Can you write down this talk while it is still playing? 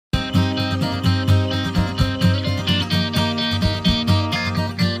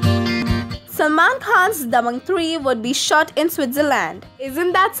Salman Khan's Dabangg 3 would be shot in Switzerland.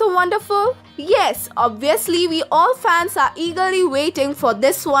 Isn't that so wonderful? Yes, obviously we all fans are eagerly waiting for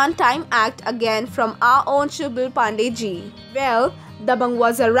this one-time act again from our own Shubhil Pandey ji. Well, Dabangg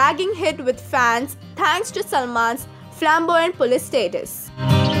was a ragging hit with fans thanks to Salman's flamboyant police status.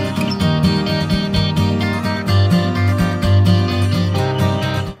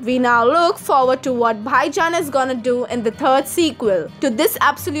 We now look forward to what Bhaijan is gonna do in the third sequel to this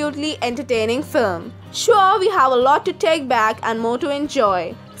absolutely entertaining film. Sure, we have a lot to take back and more to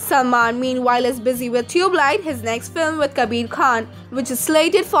enjoy. Salman meanwhile is busy with Tube Light, his next film with Kabir Khan, which is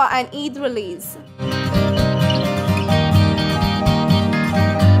slated for an Eid release.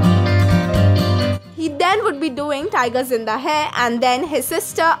 He then would be doing Tiger Zinda Hai and then his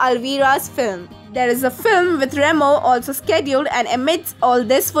sister Alvira's film. There is a film with Remo also scheduled, and amidst all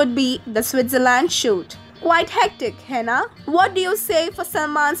this would be the Switzerland shoot. Quite hectic, hai na? What do you say for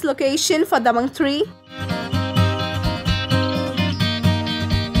Salman's location for Dabangg 3?